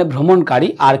ট্রাভেলার মানে ভ্রমণকারী,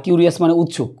 আর কিউরিয়াস মানে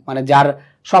উৎসুক মানে যার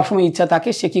সবসময় ইচ্ছা থাকে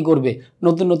সে কি করবে,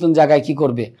 নতুন নতুন জায়গায় কি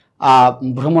করবে,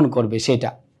 ভ্রমণ করবে সেটা।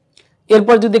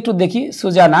 এরপর যদি একটু দেখি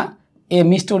সুজানা, এ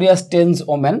মিস্টোরিয়াস টেন্স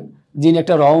ওম্যান যিনি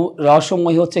একটা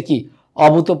রহস্যময় হচ্ছে কি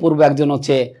অভূতপূর্ব একজন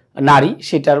হচ্ছে নারী,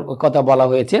 সেটার কথা বলা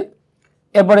হয়েছে।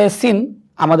 এরপরে সিন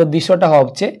আমাদের দৃশ্যটা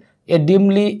হচ্ছে এ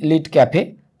ডিমলি লিট ক্যাফে,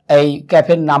 এই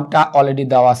ক্যাফের নামটা অলরেডি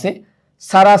দেওয়া আছে।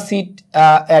 সারা সিট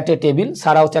অ্যাট এ টেবিল,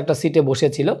 সারা হচ্ছে একটা সিটে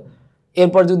বসেছিল।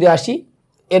 এরপর যদি আসি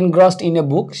এনগ্রসড ইন এ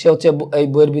বুক, সে হচ্ছে এই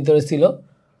বইয়ের ভিতরে ছিল।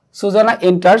 সুজানা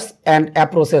এন্টার্স অ্যান্ড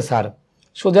অ্যাপ্রোচেস হার,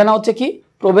 সুজানা হচ্ছে কি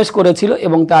প্রবেশ করেছিল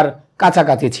এবং তার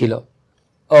কাছাকাছি ছিল।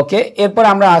 ওকে, এরপর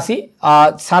আমরা আসি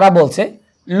সারা বলছে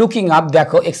লুকিং আপ,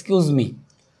 দেখো, excuse me,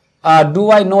 do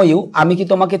I know you, আমি কি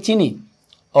তোমাকে চিনি।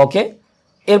 ওকে,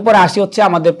 এরপর আসি হচ্ছে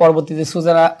আমাদের পরবর্তীতে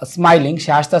সুজানা স্মাইলিং,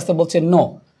 সে আস্তে আস্তে বলছে নো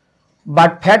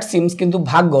বাট ফ্যাট সিমস, কিন্তু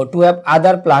ভাগ্য, টু হ্যাভ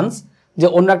আদার প্ল্যানস, যে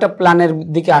অন্য একটা প্ল্যানের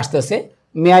দিকে আসতেছে।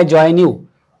 মে আই জয়েন ইউ,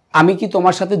 আমি কি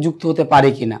তোমার সাথে যুক্ত হতে পারি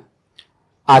কি না।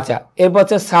 আচ্ছা, এরপর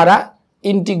হচ্ছে সারা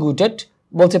ইন্টিগ্রেটেড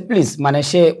বলছে প্লিজ, মানে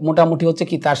সে মোটামুটি হচ্ছে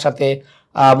কি তার সাথে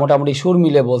মোটামুটি সুর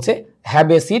মিলে বলছে হ্যাভ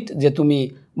এ সিট, যে তুমি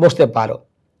বসতে পারো।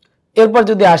 এরপর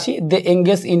যদি আসি দে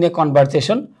এঙ্গেজ ইন এ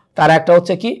কনভারসেশন, তারা একটা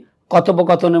হচ্ছে কি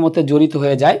কথোপকথনের মধ্যে জড়িত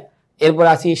হয়ে যায়। এরপর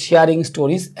আসি শেয়ারিং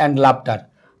স্টোরিজ অ্যান্ড লাফটার,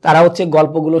 তারা হচ্ছে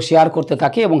গল্পগুলো শেয়ার করতে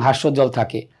থাকে এবং হাস্যজ্জ্বল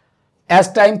থাকে। অ্যাজ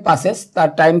টাইম পাসেস, তার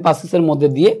টাইম পাসেসের মধ্যে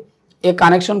দিয়ে এ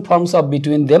connection forms of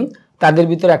between them, তাদের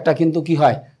ভিতরে একটা কিন্তু কি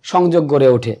হয় সংযোগ গড়ে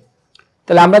ওঠে।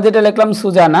 তাহলে আমরা যেটা লিখলাম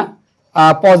সুজানা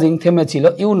পজিং থেমেছিল,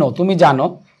 ইউ নো তুমি জানো,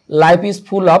 life is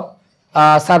full of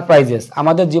surprises,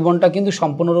 আমাদের জীবনটা কিন্তু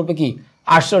সম্পূর্ণরূপে কি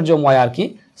আশ্চর্যময় আর কি।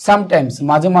 সামটাইমস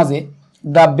মাঝে মাঝে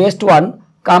the best one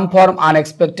come from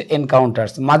unexpected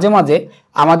encounters, মাঝে মাঝে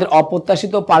আমাদের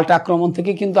অপ্রত্যাশিত পাল্টা আক্রমণ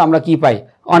থেকে কিন্তু আমরা কি পাই,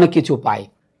 অনেক কিছু পাই।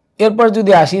 এরপর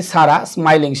যদি আসি সারা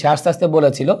স্মাইলিং, সে আস্তে আস্তে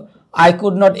বলেছিল আই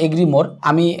কুড নট এগ্রি মোর,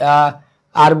 আমি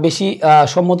আর বেশি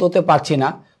সম্মত হতে পারছি না।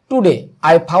 Today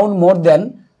I found more then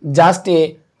just a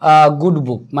good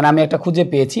বুক, মানে আমি একটা খুঁজে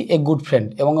পেয়েছি এ গুড ফ্রেন্ড,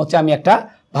 এবং হচ্ছে আমি একটা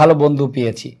ভালো বন্ধু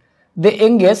পেয়েছি। দে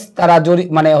এঙ্গেজ, তারা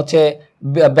মানে হচ্ছে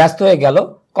ব্যস্ত হয়ে গেল।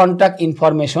 কন্ট্যাক্ট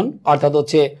ইনফরমেশন, অর্থাৎ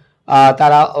হচ্ছে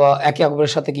তারা একে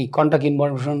অপরের সাথে কি কন্ট্যাক্ট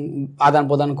ইনফরমেশন আদান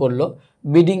প্রদান করলো।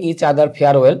 বিডিং ইচ আদার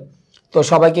ফেয়ারওয়েল, তো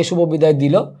সবাইকে শুভ বিদায়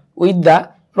দিল। With the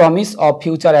promise of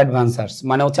future অ্যাডভান্সার্স,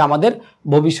 মানে হচ্ছে আমাদের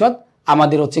ভবিষ্যৎ,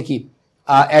 আমাদের হচ্ছে কি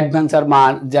অ্যাডভেঞ্চার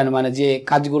মানে যে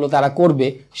কাজগুলো তারা করবে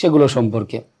সেগুলো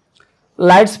সম্পর্কে।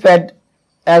 Lights fade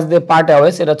as they part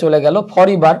অ্যাওয়েস, এটা চলে গেল।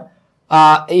 ফরএভার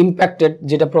ইম্প্যাক্টেড,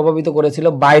 যেটা প্রভাবিত করেছিল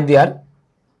বাই দেয়ার,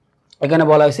 এখানে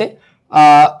বলা হয়েছে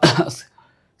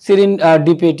সিরিন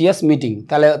ডিপিটিএস মিটিং,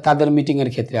 তাহলে তাদের মিটিংয়ের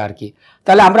ক্ষেত্রে আর কি।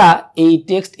 তাহলে আমরা এই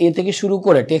টেক্সট এ থেকে শুরু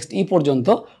করে টেক্সট ই পর্যন্ত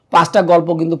 5টা গল্প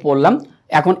কিন্তু পড়লাম।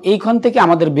 এখন এইখান থেকে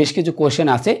আমাদের বেশ কিছু কোয়েশ্চেন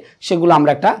আছে, সেগুলো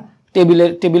আমরা একটা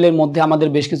টেবিলের মধ্যে আমাদের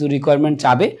বেশ কিছু রিকোয়ারমেন্ট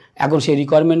চাবে। এখন সেই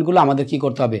রিকোয়ারমেন্টগুলো আমাদের কি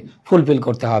করতে হবে, ফুলফিল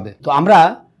করতে হবে। তো আমরা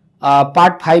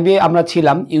পার্ট 5-এ আমরা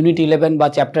ছিলাম, ইউনিট 11 বা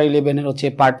চ্যাপ্টার 11-এর হচ্ছে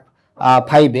পার্ট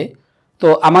 5-এ। তো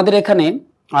আমাদের এখানে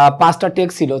 5টা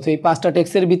টেক্সট ছিল। তো এই 5টা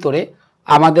টেক্সটের ভিতরে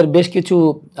আমাদের বেশ কিছু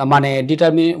মানে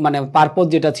মানে পারপোজ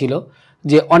যেটা ছিল,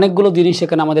 যে অনেকগুলো জিনিস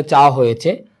সেখানে আমাদের চাওয়া হয়েছে।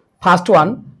 First one,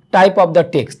 type of the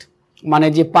text, মানে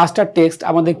যে 5টা টেক্সট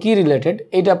আমাদের কি রিলেটেড,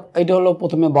 এটা হলো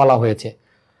প্রথমে বলা হয়েছে।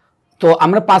 তো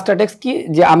আমরা 5টা টেক্সট কি,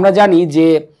 যে আমরা জানি যে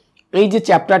এই যে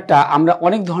চ্যাপ্টারটা আমরা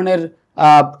অনেক ধরনের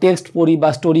টেক্সট পড়ি বা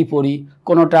স্টোরি পড়ি,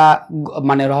 কোনোটা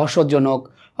মানে রহস্যজনক,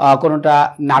 কোনোটা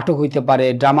নাটক হইতে পারে,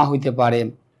 ড্রামা হইতে পারে,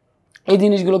 এই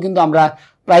জিনিসগুলো কিন্তু আমরা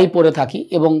প্রায়ই পড়ে থাকি।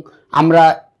 এবং আমরা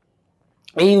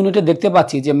এই ইউনিটে দেখতে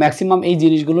পাচ্ছি যে ম্যাক্সিমাম এই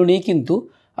জিনিসগুলো নিয়েই কিন্তু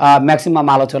ম্যাক্সিমাম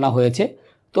আলোচনা হয়েছে।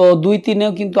 তো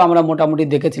 2-3-এও কিন্তু আমরা মোটামুটি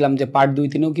দেখেছিলাম যে পার্ট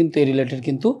 2-3-এও কিন্তু এই রিলেটেড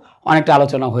কিন্তু অনেকটা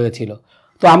আলোচনা হয়েছিল।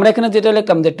 তো আমরা এখানে যেটা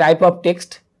লিখলাম যে টাইপ অফ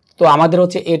টেক্সট, তো আমাদের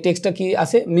হচ্ছে এই টেক্সটটা কি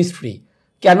আছে, মিস্ট্রি।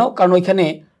 কেন? কারণ ওইখানে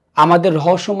আমাদের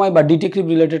রহস্যময় বা ডিটেকটিভ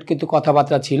রিলেটেড কিন্তু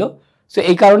কথাবার্তা ছিল। সো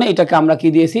এই কারণে এটাকে আমরা কি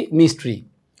দিয়েছি, মিস্ট্রি।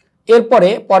 এরপরে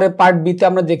পার্ট বিতে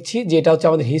আমরা দেখছি যে এটা হচ্ছে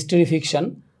আমাদের হিস্ট্রি ফিকশন,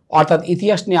 অর্থাৎ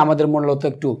ইতিহাস নিয়ে আমাদের মূলত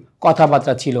একটু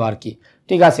কথাবার্তা ছিল আর কি।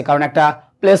 ঠিক আছে, কারণ একটা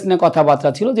প্লেস নিয়ে কথাবার্তা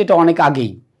ছিল যেটা অনেক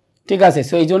আগেই। ঠিক আছে,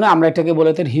 সো এই জন্য আমরা এটাকে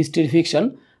বলে থাকি হিস্ট্রি ফিকশন,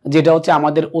 যেটা হচ্ছে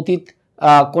আমাদের অতীত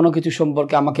কোনো কিছু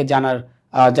সম্পর্কে আমাকে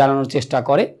জানানোর চেষ্টা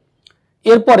করে।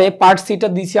 এরপরে পার্ট সিটা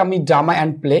দিয়েছি আমি ড্রামা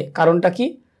অ্যান্ড প্লে। কারণটা কি?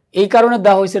 এই কারণে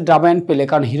দেওয়া হয়েছে ড্রামা অ্যান্ড প্লে,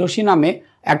 কারণ হিরোশি নামে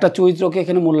একটা চরিত্রকে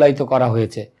এখানে মূল্যায়িত করা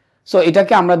হয়েছে। সো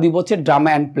এটাকে আমরা দিব হচ্ছে ড্রামা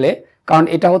অ্যান্ড প্লে, কারণ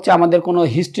এটা হচ্ছে আমাদের কোনো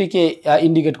হিস্ট্রিকে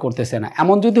ইন্ডিকেট করতেছে না।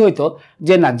 এমন যদি হইতো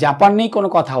যে না জাপান নিয়েই কোনো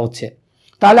কথা হচ্ছে,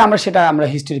 তাহলে আমরা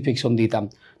হিস্ট্রি ফিকশন দিতাম।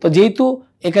 তো যেহেতু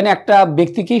এখানে একটা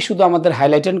ব্যক্তিকেই শুধু আমাদের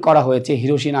হাইলাইটেড করা হয়েছে,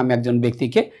 হিরোশি নামে একজন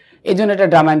ব্যক্তিকে, এই জন্য এটা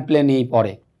ড্রামা অ্যান্ড প্লে নিয়েই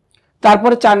পড়ে।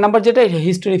 তারপরে 4 নম্বর যেটা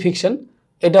হিস্ট্রি ফিকশন,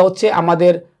 এটা হচ্ছে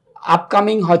আমাদের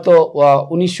আপকামিং হয়তো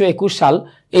 1921 সাল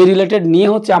এই রিলেটেড নিয়ে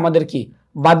হচ্ছে আমাদের কি,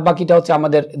 বাদ বাকিটা হচ্ছে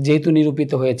আমাদের যেহেতু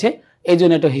নিরূপিত হয়েছে এই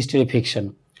জন্য এটা হিস্ট্রি ফিকশন।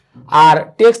 আর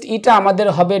টেক্সট ইটা আমাদের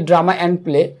হবে ড্রামা অ্যান্ড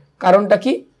প্লে। কারণটা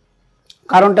কি?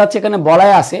 কারণটা হচ্ছে এখানে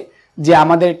বলাই আছে যে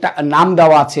আমাদের একটা নাম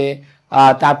দেওয়া আছে,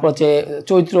 তারপর হচ্ছে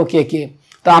চরিত্র কে কে।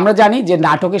 তো আমরা জানি যে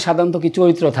নাটকে সাধারণত কি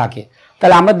চরিত্র থাকে,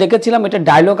 তাহলে আমরা দেখেছিলাম এটা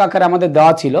ডায়লগ আকারে আমাদের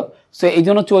দেওয়া ছিল, সো এই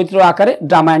জন্য চরিত্র আকারে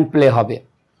ড্রামা অ্যান্ড প্লে হবে।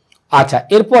 আচ্ছা,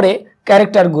 এরপরে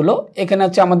ক্যারেক্টারগুলো এখানে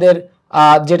হচ্ছে আমাদের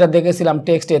যেটা দেখেছিলাম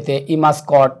টেক্সট এতে, ইমা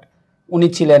স্কট উনি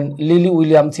ছিলেন, লিলি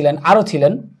উইলিয়াম ছিলেন, আরও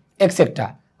ছিলেন এক্সেট্রা।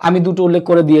 আমি দুটো উল্লেখ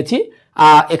করে দিয়েছি।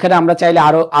 এখানে আমরা চাইলে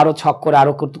আরও ছক করে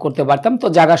আরও করতে পারতাম, তো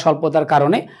জায়গা স্বল্পতার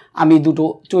কারণে আমি দুটো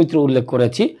চরিত্র উল্লেখ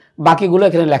করেছি, বাকিগুলো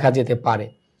এখানে লেখা যেতে পারে।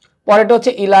 পরেরটা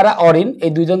হচ্ছে ইলারা অরিন,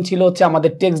 এই দুজন ছিল হচ্ছে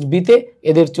আমাদের টেক্সট বিতে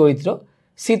এদের চরিত্র।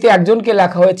 সিতে একজনকে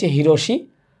লেখা হয়েছে হিরোশি,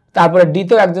 তারপরে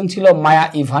ডিতেও একজন ছিল মায়া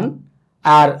ইভান,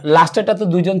 আর লাস্টেরটা তো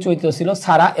দুইজন চরিত্র ছিল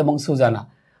সারা এবং সুজানা।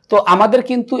 তো আমাদের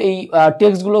কিন্তু এই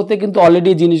টেক্সটগুলোতে কিন্তু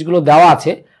অলরেডি জিনিসগুলো দেওয়া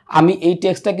আছে। আমি এই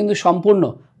টেক্সটটা কিন্তু সম্পূর্ণ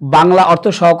বাংলা অর্থ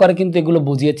সহকারে কিন্তু এগুলো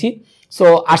বুঝিয়েছি। সো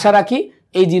আশা রাখি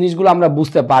এই জিনিসগুলো আমরা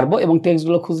বুঝতে পারবো এবং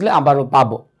টেক্সটগুলো খুঁজলে আবারও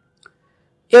পাবো।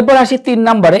 এরপর আসি 3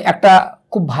 নম্বরে, একটা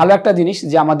খুব ভালো একটা জিনিস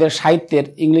যে আমাদের সাহিত্যের,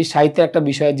 ইংলিশ সাহিত্যের একটা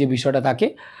বিষয়ের যে বিষয়টা থাকে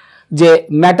যে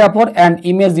metaphor and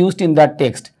image used in the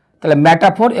text. তাহলে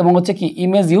ম্যাটাফর এবং হচ্ছে কি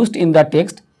image used in the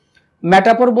text.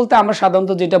 Metaphor বলতে আমরা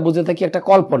সাধারণত যেটা বুঝে থাকি একটা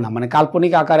কল্পনা, মানে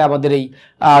কাল্পনিক আকারে আমাদের এই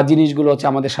জিনিসগুলো হচ্ছে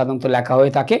আমাদের সাধারণত লেখা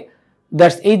হয়ে থাকে।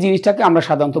 এই জিনিসটাকে আমরা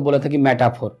সাধারণত বলে থাকি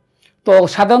ম্যাটাফর। তো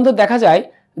সাধারণত দেখা যায়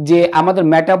যে আমাদের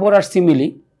ম্যাটাফর আর সিমিলি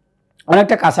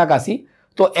অনেকটা কাছাকাছি।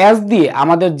 তো অ্যাজ দিয়ে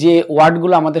আমাদের যে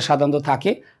ওয়ার্ডগুলো আমাদের সাধারণত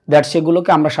থাকে সেগুলোকে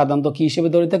আমরা সাধারণত কী হিসেবে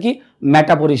ধরে থাকি,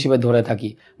 ম্যাটাফর হিসেবে ধরে থাকি।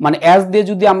 মানে অ্যাজ দিয়ে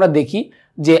যদি আমরা দেখি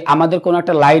যে আমাদের কোনো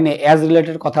একটা লাইনে অ্যাজ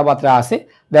রিলেটেড কথাবার্তা আছে,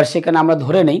 সেখানে আমরা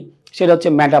ধরে নেই সেটা হচ্ছে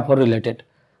ম্যাটাফর রিলেটেড।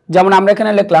 যেমন আমরা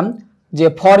এখানে লিখলাম যে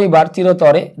ফর এভার,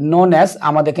 চিরতরে, নোন অ্যাজ,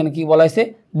 আমাদের এখানে কি বলা হয়েছে,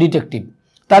 ডিটেকটিভ।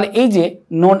 তাহলে এই যে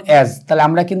নোন অ্যাজ, তাহলে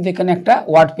আমরা কিন্তু এখানে একটা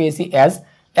ওয়ার্ড পেয়েছি অ্যাজ।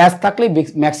 অ্যাজ থাকলে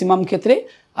ম্যাক্সিমাম ক্ষেত্রে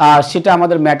সেটা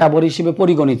আমাদের ম্যাটাফর হিসেবে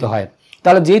পরিগণিত হয়।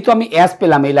 তাহলে যেহেতু আমি অ্যাজ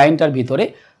পেলাম এই লাইনটার ভিতরে,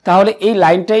 তাহলে এই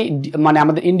লাইনটাই মানে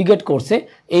আমাদের ইন্ডিকেট করছে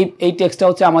এই টেক্সটটা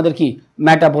হচ্ছে আমাদের কি,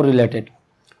 ম্যাটাফর রিলেটেড।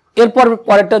 এরপর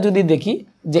পরেরটা যদি দেখি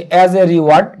যে অ্যাজ এ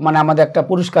রিওয়ার্ড, মানে আমাদের একটা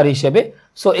পুরস্কার হিসেবে।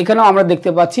 সো এখানেও আমরা দেখতে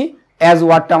পাচ্ছি অ্যাজ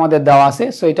ওয়ার্ডটা আমাদের দেওয়া আছে,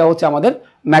 সো এটা হচ্ছে আমাদের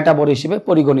ম্যাটাফর হিসেবে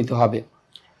পরিগণিত হবে।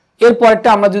 এরপরেরটা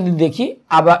আমরা যদি দেখি,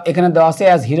 আবার এখানে দেওয়া আছে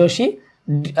অ্যাজ হিরোশি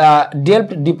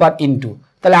ডেলভড ডিপার ইনটু,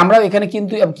 তাহলে আমরা এখানে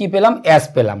কিন্তু কি পেলাম, অ্যাজ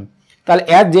পেলাম। তাহলে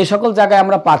অ্যাজ যে সকল জায়গায়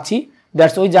আমরা পাচ্ছি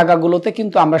ওই জায়গাগুলোতে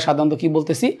কিন্তু আমরা সাধারণত কি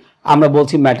বলতেছি, আমরা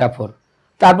বলছি ম্যাটাফর।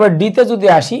 তারপর ডিতে যদি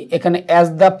আসি, এখানে অ্যাজ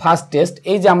দ্য ফার্স্ট টেস্ট,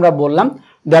 এই যে আমরা বললাম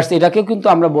এটাকেও কিন্তু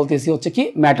আমরা বলতেছি হচ্ছে কি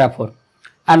ম্যাটাফর।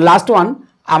 অ্যান্ড লাস্ট ওয়ান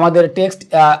আমাদের টেক্সট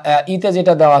ইতে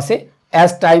যেটা দেওয়া আছে অ্যাজ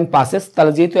টাইম পাসেস,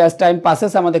 তাহলে যেহেতু অ্যাজ টাইম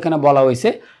পাসেস আমাদের এখানে বলা হয়েছে,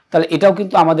 তাহলে এটাও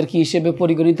কিন্তু আমাদের কি হিসেবে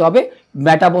পরিগণিত হবে,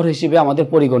 ম্যাটাফর হিসেবে আমাদের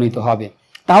পরিগণিত হবে।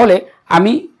 তাহলে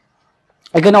আমি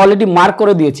এখানে অলরেডি মার্ক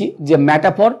করে দিয়েছি যে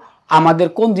ম্যাটাফর আমাদের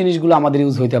কোন জিনিসগুলো আমাদের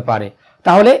ইউজ হইতে পারে।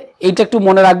 তাহলে এইটা একটু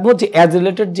মনে রাখবো যে অ্যাজ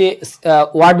রিলেটেড যে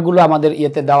ওয়ার্ডগুলো আমাদের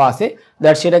ইয়েতে দেওয়া আছে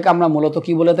সেটাকে আমরা মূলত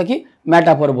কি বলে থাকি,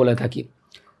 ম্যাটাফর বলে থাকি।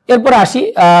 এরপর আসি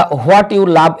what you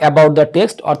love about the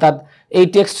text, অর্থাৎ এই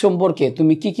টেক্সট সম্পর্কে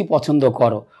তুমি কি কি পছন্দ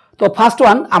করো। তো ফার্স্ট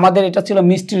ওয়ান আমাদের এটা ছিল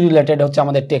মিস্ট্রি রিলেটেড, হচ্ছে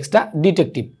আমাদের টেক্সটটা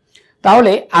ডিটেকটিভ।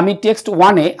 তাহলে আমি টেক্সট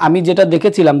 1-এ আমি যেটা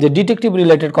দেখেছিলাম যে ডিটেকটিভ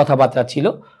রিলেটেড কথাবার্তা ছিল,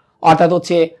 অর্থাৎ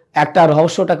হচ্ছে একটা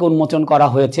রহস্যটাকে উন্মোচন করা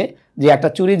হয়েছে যে একটা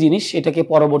চুরি জিনিস, সেটাকে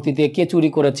পরবর্তীতে কে চুরি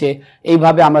করেছে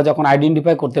এইভাবে আমরা যখন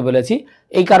আইডেন্টিফাই করতে পেরেছি,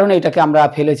 এই কারণে এটাকে আমরা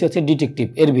ফেলেছি হচ্ছে ডিটেকটিভ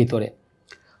এর ভিতরে।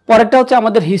 পরেরটা হচ্ছে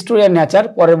আমাদের হিস্টোরি অ্যান্ড নেচার,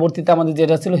 পরবর্তীতে আমাদের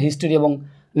যেটা ছিল হিস্টোরি এবং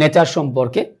নেচার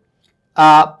সম্পর্কে।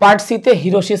 পার্ট সিতে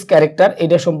হিরোশিস ক্যারেক্টার,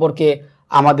 এটা সম্পর্কে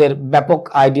আমাদের ব্যাপক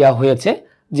আইডিয়া হয়েছে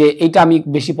যে এটা আমি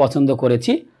বেশি পছন্দ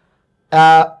করেছি।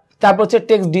 তারপর হচ্ছে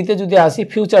টেক্সট ডিতে যদি আসি,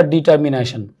 ফিউচার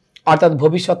ডিটারমিনেশন, অর্থাৎ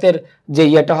ভবিষ্যতের যে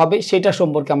ইয়েটা হবে সেটা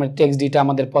সম্পর্কে আমরা টেক্সট ডিটা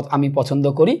আমি পছন্দ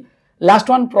করি। Last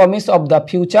one, promise of the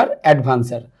future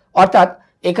adventure, অর্থাৎ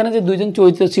এখানে যে দুইজন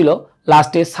চরিত্র ছিল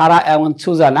লাস্টে, সারা এবং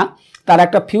সুজানা, তারা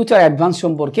একটা ফিউচার অ্যাডভান্স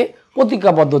সম্পর্কে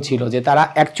প্রতিজ্ঞাবদ্ধ ছিল যে তারা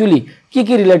অ্যাকচুয়ালি কি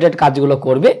কি রিলেটেড কাজগুলো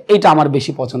করবে, এটা আমার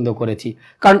বেশি পছন্দ করেছি।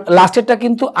 কারণ লাস্টেরটা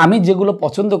কিন্তু আমি যেগুলো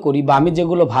পছন্দ করি বা আমি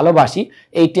যেগুলো ভালোবাসি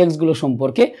এই টেক্সটগুলো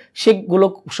সম্পর্কে, সেগুলো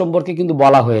সম্পর্কে কিন্তু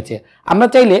বলা হয়েছে। আমরা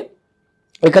চাইলে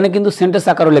এখানে কিন্তু সেন্টেন্স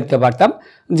আকারও লিখতে পারতাম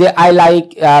যে I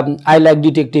like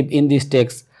detective in this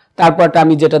text, তারপরটা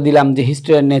আমি যেটা দিলাম যে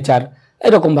হিস্ট্রি অ্যান্ড নেচার,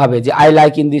 এরকমভাবে যে I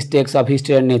like in this text of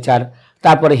history and nature,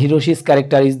 তারপরে হিরোশিস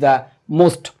ক্যারেক্টার ইজ দ্য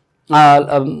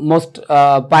মোস্ট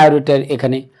প্রায়োরিটার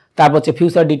এখানে, তারপর হচ্ছে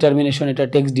ফিউচার ডিটারমিনেশন, এটা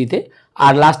টেক্সট ডিতে।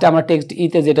 আর লাস্টে আমরা টেক্সট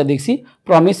ইতে যেটা দেখছি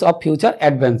প্রমিস অফ ফিউচার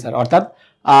অ্যাডভেঞ্চার, অর্থাৎ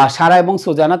সারা এবং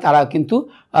সুজানা তারা কিন্তু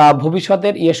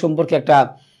ভবিষ্যতের ইয়ে সম্পর্কে একটা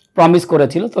প্রমিস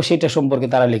করেছিল, তো সেটা সম্পর্কে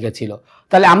তারা লিখেছিল।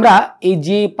 তাহলে আমরা এই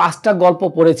যে 5টা গল্প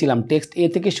পড়েছিলাম টেক্সট এ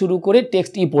থেকে শুরু করে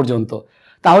টেক্সট ই পর্যন্ত,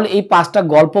 তাহলে এই 5টা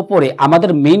গল্প পড়ে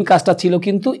আমাদের মেইন কাজটা ছিল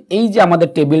কিন্তু এই যে আমাদের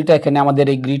টেবিলটা এখানে আমাদের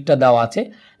এই গ্রিডটা দেওয়া আছে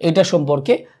এটা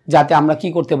সম্পর্কে, যাতে আমরা কি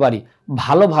করতে পারি,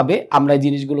 ভালোভাবে আমরা এই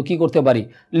জিনিসগুলো কি করতে পারি,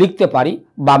 লিখতে পারি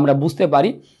বা আমরা বুঝতে পারি।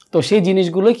 তো সেই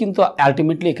জিনিসগুলোই কিন্তু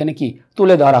আলটিমেটলি এখানে কি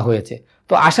তুলে ধরা হয়েছে।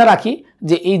 তো আশা রাখি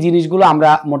যে এই জিনিসগুলো আমরা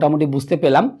মোটামুটি বুঝতে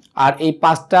পেলাম। আর এই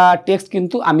 5টা টেক্সট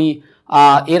কিন্তু আমি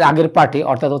এর আগের পার্টে,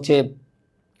 অর্থাৎ হচ্ছে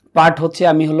পার্ট হচ্ছে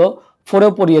আমি হলো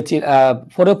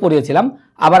 4এও পড়িয়েছিলাম,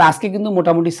 আবার আজকে কিন্তু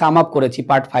মোটামুটি সাম আপ করেছি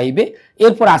পার্ট 5-এ।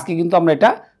 এরপর আজকে কিন্তু আমরা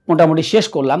এটা মোটামুটি শেষ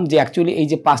করলাম যে অ্যাকচুয়ালি এই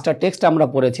যে 5টা টেক্সট আমরা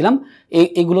পড়েছিলাম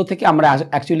এগুলো থেকে আমরা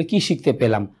অ্যাকচুয়ালি কি শিখতে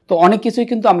পেলাম। তো অনেক কিছুই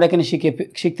কিন্তু আমরা এখানে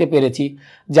শিখতে পেরেছি,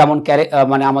 যেমন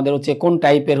মানে আমাদের হচ্ছে কোন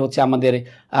টাইপের হচ্ছে আমাদের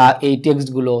এই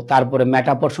টেক্সটগুলো, তারপরে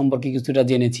ম্যাটাফর সম্পর্কে কিছুটা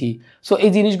জেনেছি। সো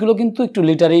এই জিনিসগুলো কিন্তু একটু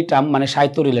লিটারি টার্ম মানে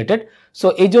সাহিত্য রিলেটেড। সো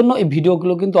এই জন্য এই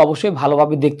ভিডিওগুলো কিন্তু অবশ্যই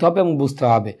ভালোভাবে দেখতে হবে এবং বুঝতে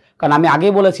হবে, কারণ আমি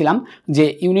আগেই বলেছিলাম যে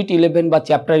ইউনিট 11 বা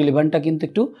চ্যাপ্টার 11টা কিন্তু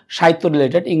একটু সাহিত্য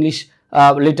related, English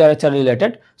literature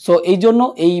related. So এই জন্য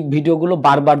এই ভিডিওগুলো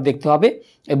বারবার দেখতে হবে,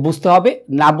 বুঝতে হবে।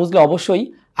 না বুঝলে অবশ্যই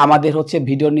আমাদের হচ্ছে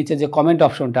ভিডিওর নিচে যে কমেন্ট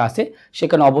অপশনটা আছে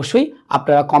সেখানে অবশ্যই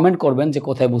আপনারা কমেন্ট করবেন যে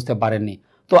কোথায় বুঝতে পারেননি।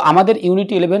 তো আমাদের ইউনিট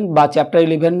 11 বা চ্যাপ্টার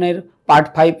 11-এর পার্ট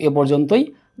 5 এ পর্যন্তই।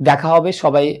 দেখা হবে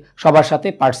সবার সাথে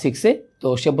পার্ট 6-এ। তো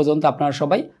সে পর্যন্ত আপনারা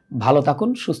সবাই ভালো থাকুন,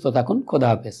 সুস্থ থাকুন, খোদা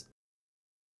হাফেজ।